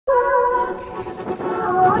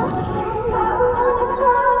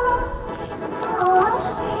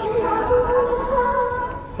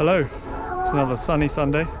Hello, it's another sunny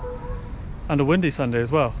Sunday and a windy Sunday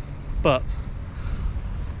as well, but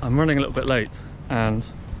I'm running a little bit late and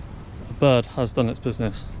a bird has done its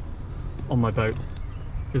business on my boat.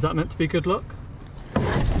 Is that meant to be good luck?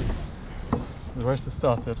 The race has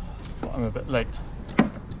started, but I'm a bit late, so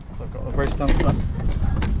I've got a race down for that.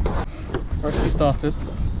 The race has started,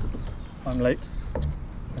 I'm late, I'm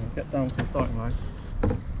going to get down to the starting line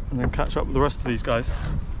and then catch up with the rest of these guys.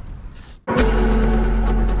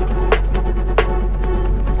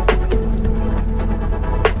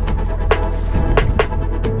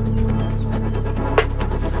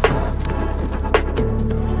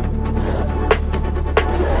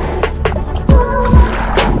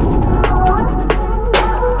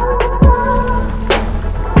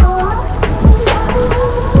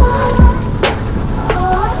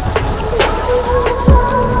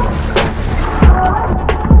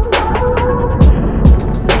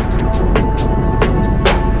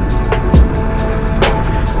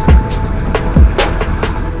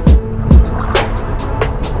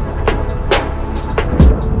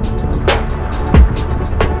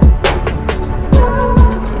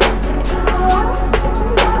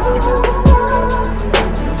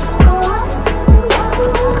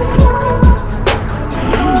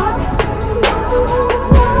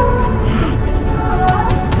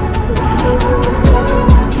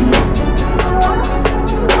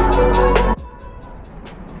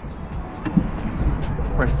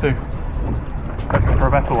 Race 2, hoping for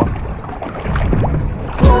a better one.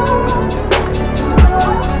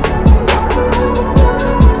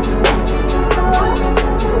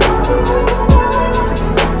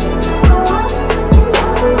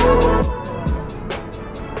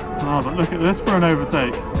 Oh, but look at this for an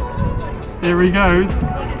overtake. Here he goes.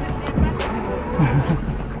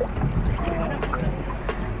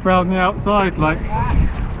 Round the outside like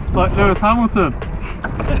Lewis Hamilton.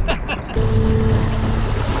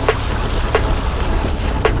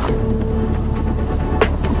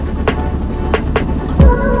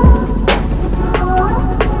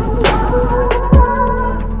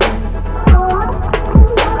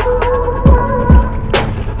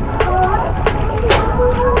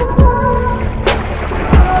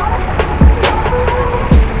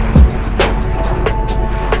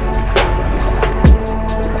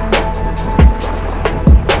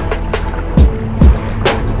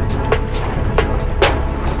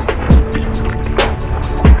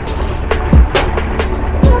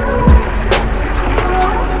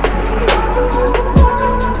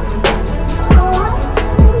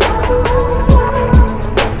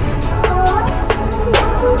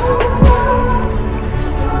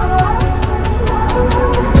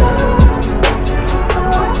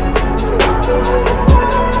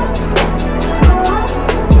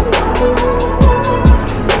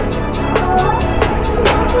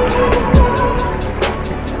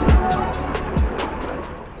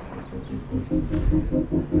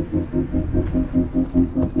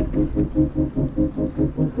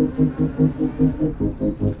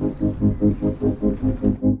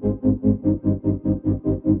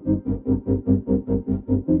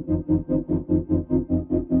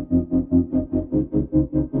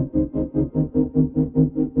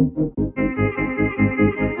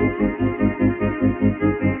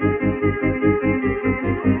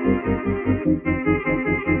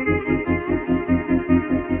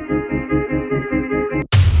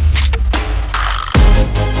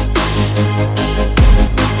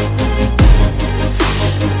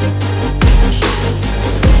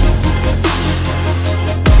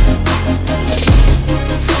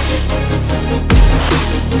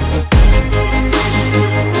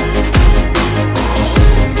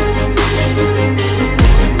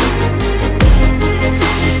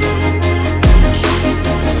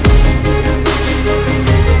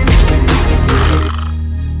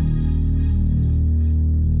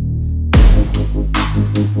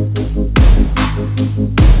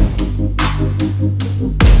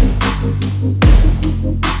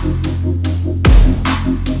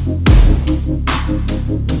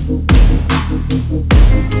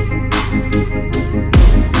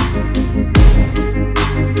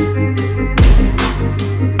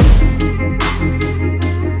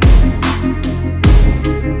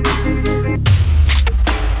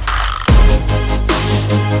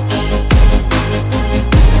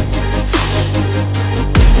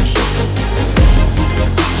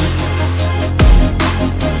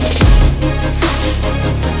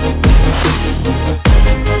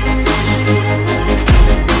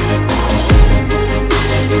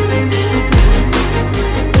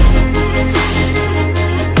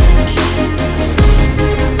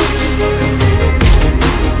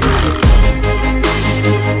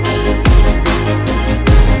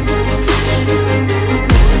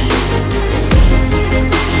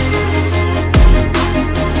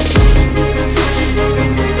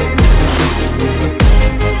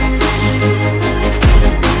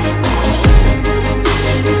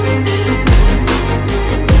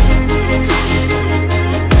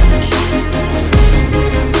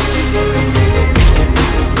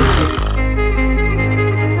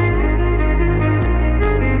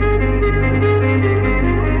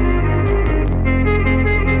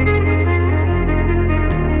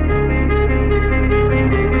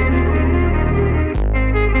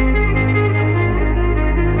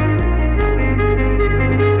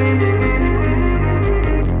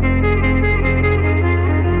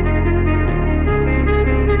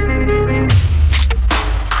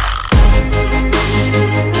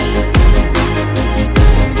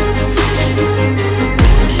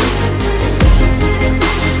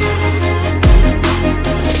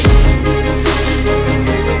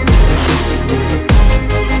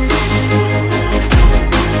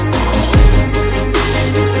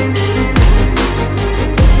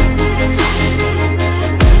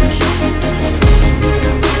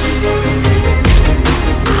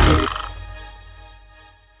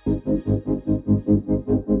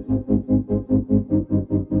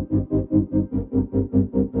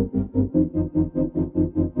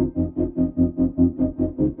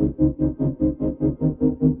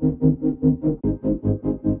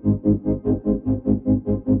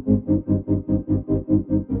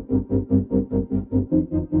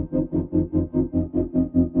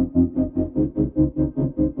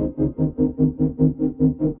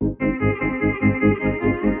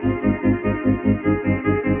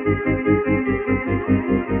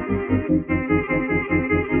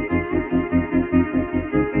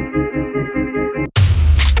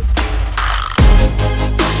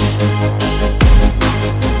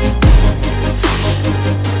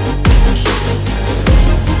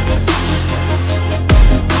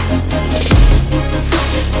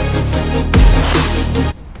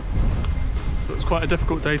 Quite a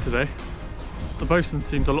difficult day today. The Bosun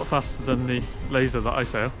seemed a lot faster than the laser that I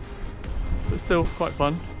sail, but still quite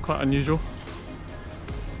fun, quite unusual,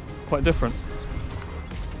 quite different.